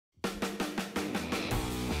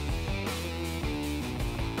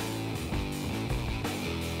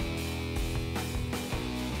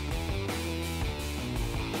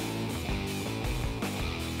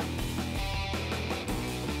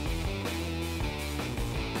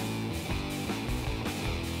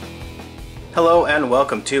Hello and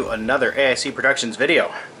welcome to another AIC Productions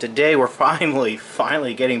video. Today we're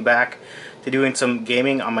finally getting back to doing some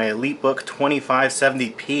gaming on my EliteBook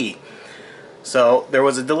 2570p. So there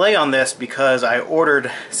was a delay on this because I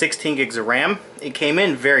ordered 16 gigs of RAM. It came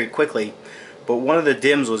in very quickly, but one of the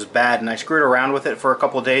DIMMs was bad and I screwed around with it for a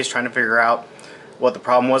couple of days trying to figure out what the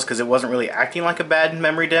problem was because it wasn't really acting like a bad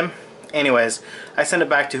memory DIMM. Anyways, I sent it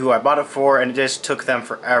back to who I bought it for and it just took them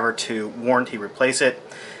forever to warranty replace it.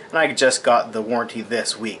 And I just got the warranty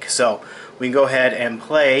this week, so we can go ahead and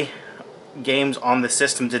play games on the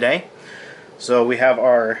system today. So we have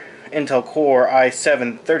our Intel Core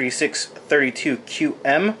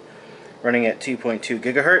i7-3632QM running at 2.2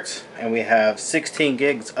 gigahertz, and we have 16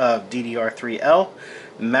 gigs of DDR3L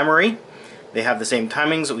memory. They have the same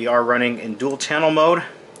timings. We are running in dual channel mode.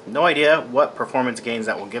 No idea what performance gains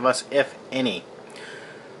that will give us, if any.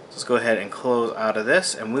 So let's go ahead and close out of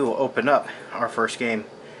this, and we will open up our first game.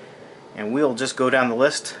 And we'll just go down the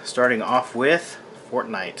list, starting off with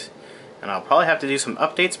Fortnite. And I'll probably have to do some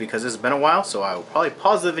updates because it's been a while, so I will probably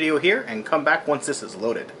pause the video here and come back once this is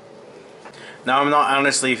loaded. Now, I'm not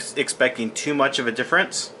honestly expecting too much of a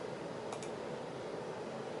difference,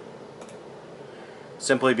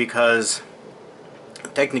 simply because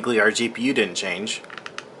technically our GPU didn't change.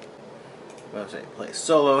 Let's say play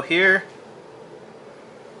solo here.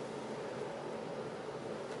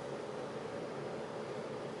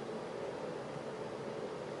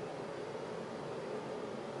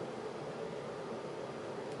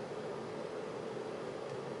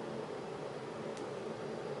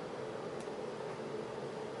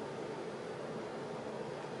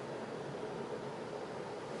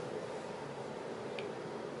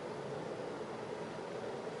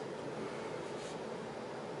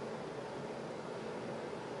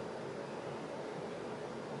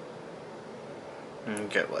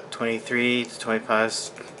 And get what, 23 to 25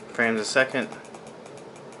 frames a second.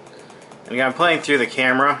 And again, I'm playing through the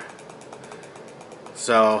camera,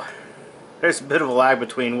 so there's a bit of a lag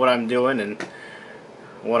between what I'm doing and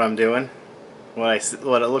what I'm doing. What it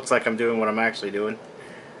looks like I'm doing, what I'm actually doing.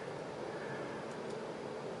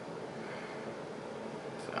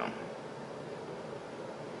 So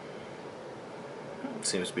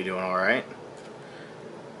seems to be doing all right.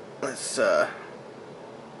 Let's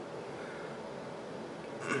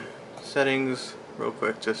settings real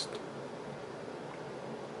quick, just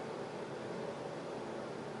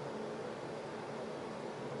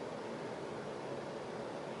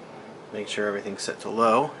make sure everything's set to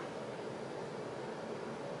low.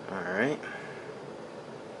 Alright.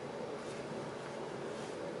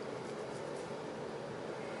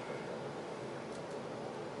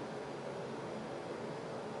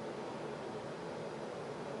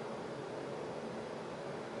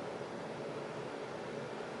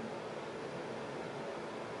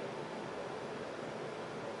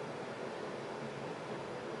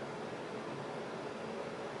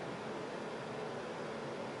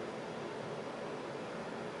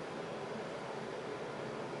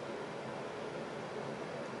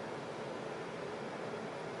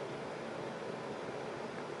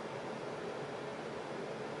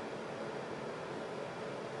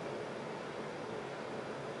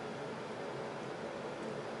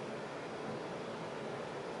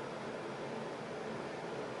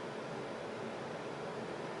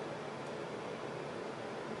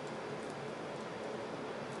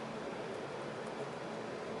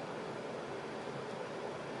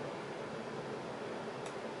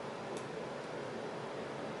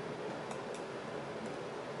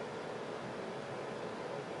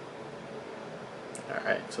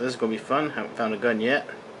 Alright, so this is going to be fun. Haven't found a gun yet.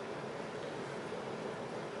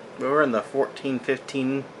 But we're in the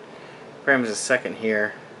 14-15 frames a second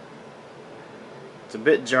here. It's a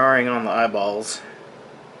bit jarring on the eyeballs,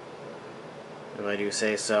 if I do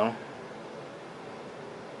say so.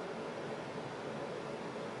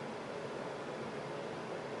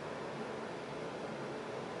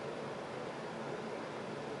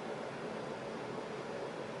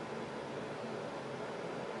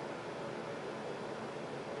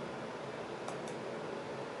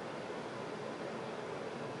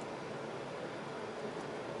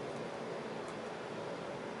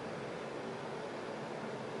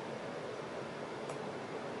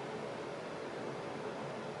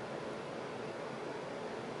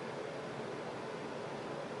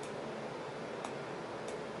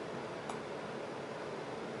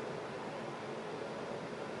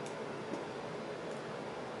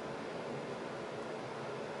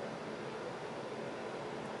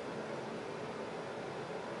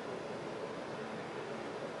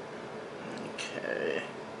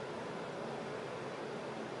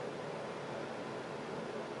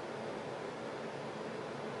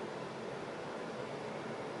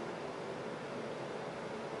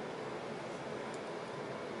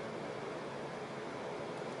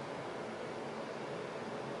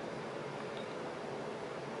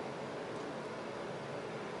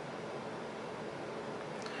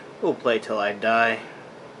 We'll play till I die.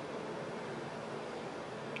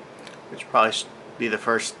 Which probably should be the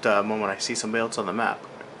first moment I see somebody else on the map.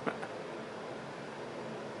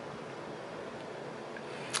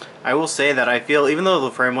 I will say that I feel, even though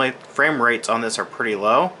the frame rates on this are pretty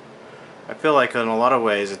low, I feel like in a lot of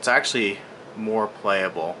ways it's actually more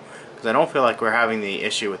playable. Because I don't feel like we're having the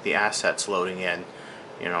issue with the assets loading in.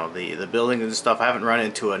 You know, the buildings and stuff. I haven't run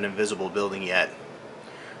into an invisible building yet,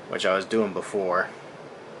 which I was doing before.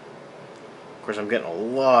 Of course, I'm getting a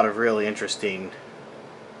lot of really interesting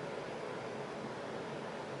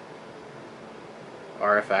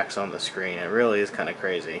artifacts on the screen. It really is kind of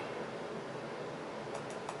crazy.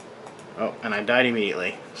 Oh, and I died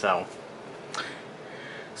immediately. So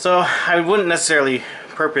I wouldn't necessarily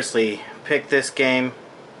purposely pick this game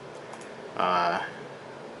to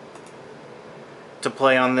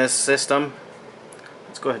play on this system.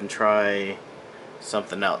 Let's go ahead and try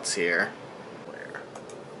something else here.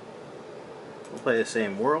 We'll play the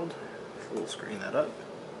same world. Full screen that up.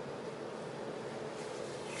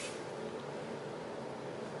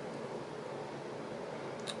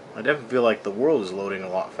 I definitely feel like the world is loading a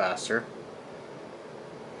lot faster.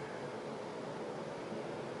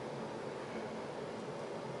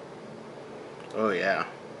 Oh yeah,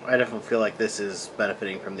 I definitely feel like this is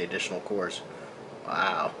benefiting from the additional cores.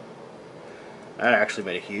 Wow, that actually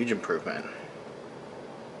made a huge improvement.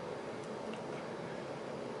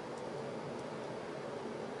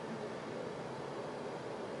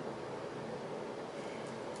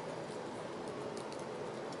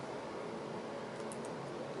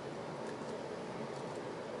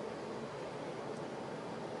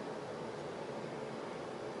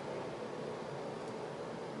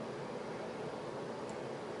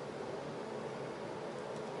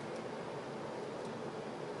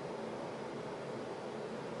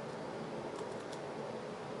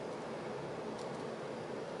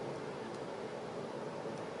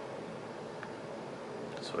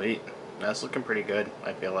 Sweet. That's looking pretty good,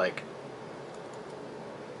 I feel like.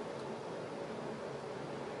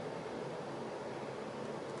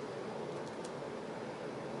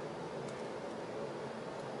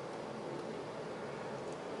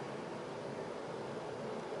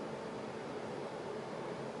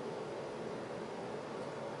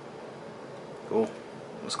 Cool.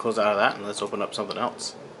 Let's close out of that and let's open up something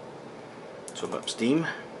else. Let's open up Steam.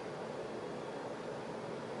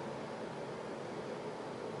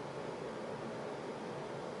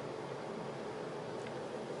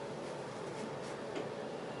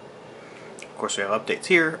 Of course, we have updates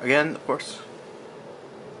here again, of course.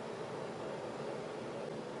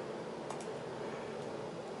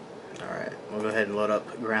 Alright, we'll go ahead and load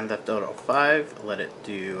up Grand Theft Auto 5, let it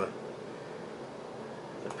do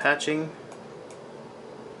the patching.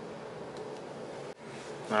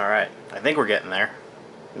 Alright, I think we're getting there.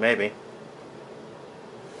 Maybe.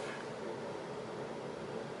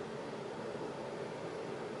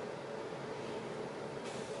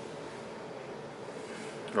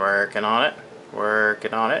 Working on it.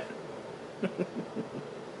 Working on it.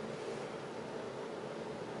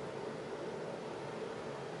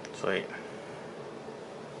 Sweet.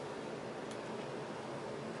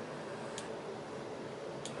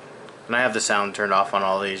 And I have the sound turned off on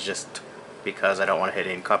all these just because I don't want to hit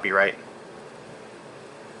any copyright.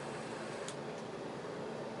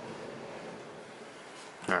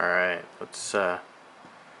 Alright, let's get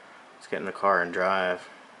in the car and drive.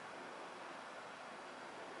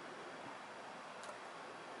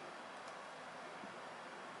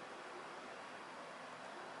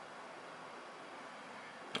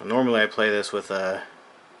 Normally I play this with an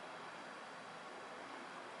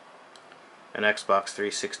Xbox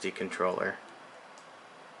 360 controller.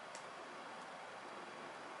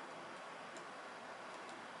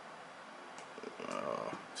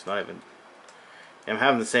 Oh, it's not even... I'm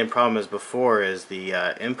having the same problem as before, is the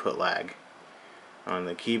input lag on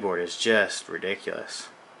the keyboard is just ridiculous.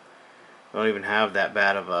 I don't even have that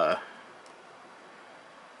bad of a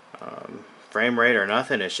frame rate or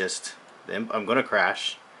nothing. It's just I'm gonna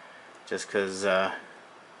crash just because the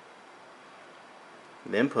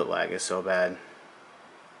input lag is so bad.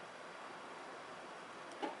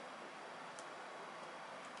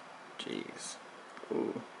 Jeez.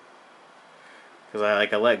 Ooh. Because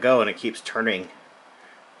I let go and it keeps turning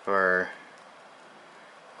for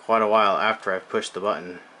quite a while after I've pushed the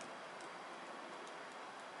button.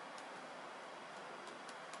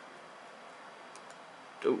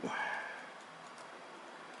 Ooh.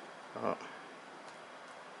 Oh.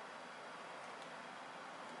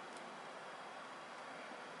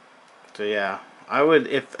 So yeah, I would,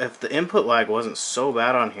 if the input lag wasn't so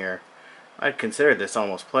bad on here, I'd consider this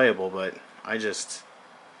almost playable, but I just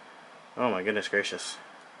Oh my goodness gracious.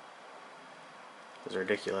 This is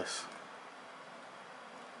ridiculous.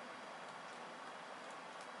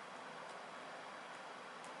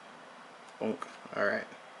 Bonk. Alright.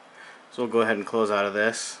 So we'll go ahead and close out of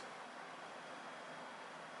this.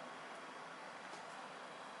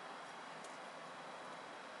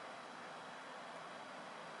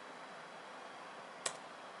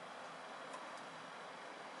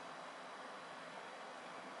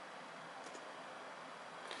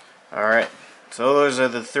 Alright, so those are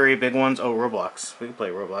the three big ones. Oh, Roblox. We can play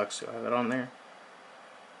Roblox. Do I have it on there?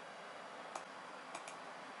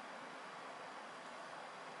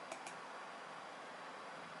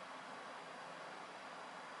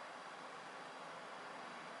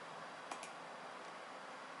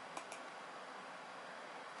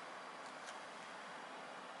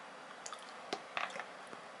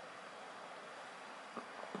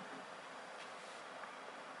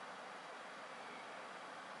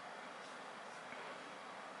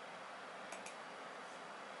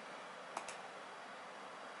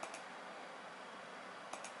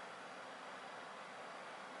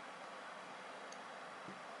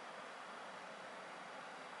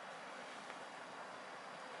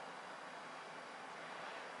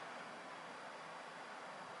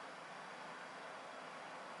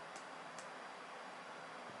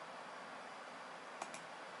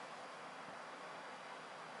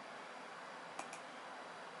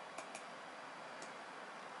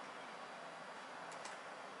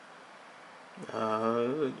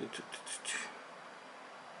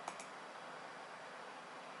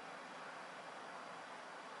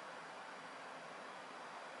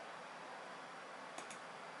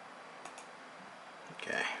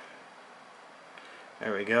 Okay.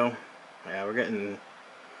 There we go. Yeah, we're getting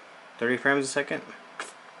 30 frames a second.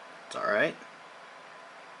 It's alright.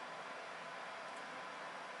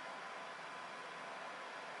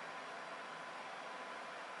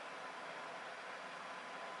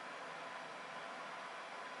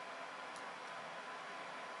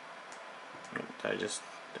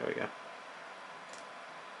 There we go.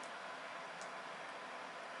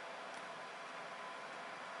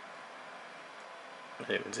 I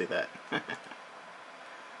didn't even see that.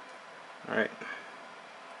 Alright.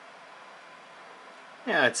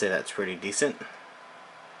 Yeah, I'd say that's pretty decent.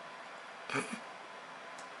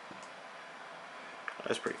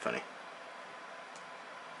 That's pretty funny.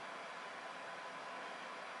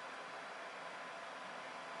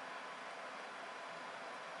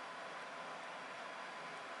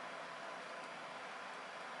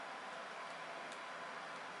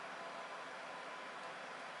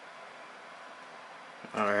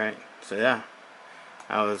 Alright, so yeah,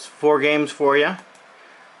 that was 4 games for you.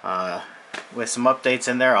 With some updates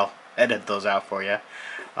in there, I'll edit those out for you.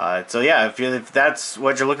 So yeah, if that's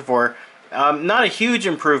what you're looking for, not a huge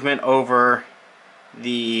improvement over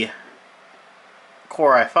the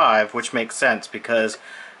Core i5, which makes sense because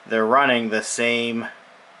they're running the same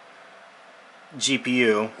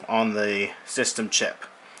GPU on the system chip.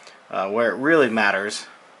 Where it really matters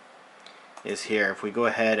is here. If we go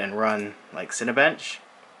ahead and run like Cinebench,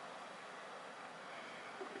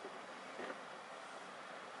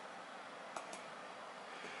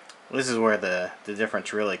 this is where the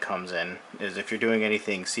difference really comes in, is if you're doing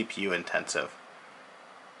anything CPU intensive.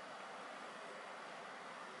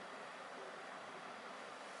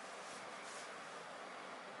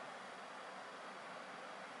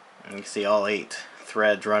 And you see all 8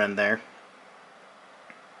 threads running there.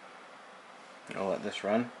 I'll let this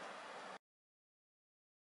run.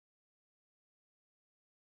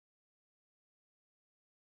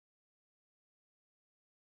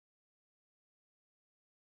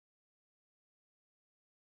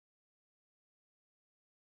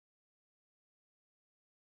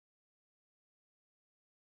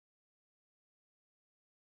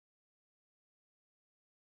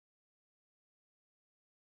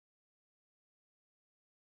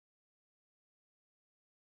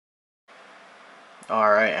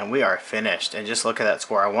 Alright, and we are finished. And just look at that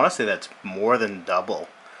score. I want to say that's more than double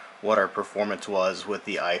what our performance was with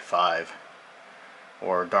the i5.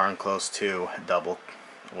 Or darn close to double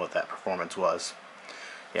what that performance was.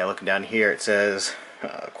 Yeah, looking down here it says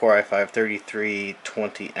Core i5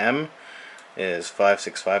 3320M is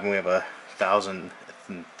 565 and we have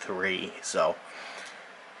 1003. So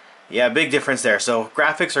yeah, big difference there. So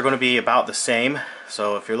graphics are going to be about the same.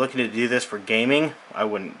 So if you're looking to do this for gaming, I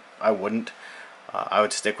wouldn't. I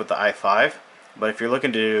would stick with the i5. But if you're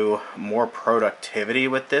looking to do more productivity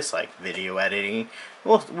with this, like video editing,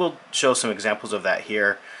 we'll show some examples of that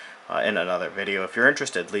here in another video. If you're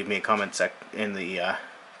interested, leave me a comment in the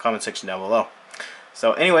comment section down below.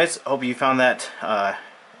 So anyways, hope you found that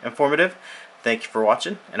informative. Thank you for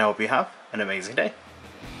watching, and I hope you have an amazing day.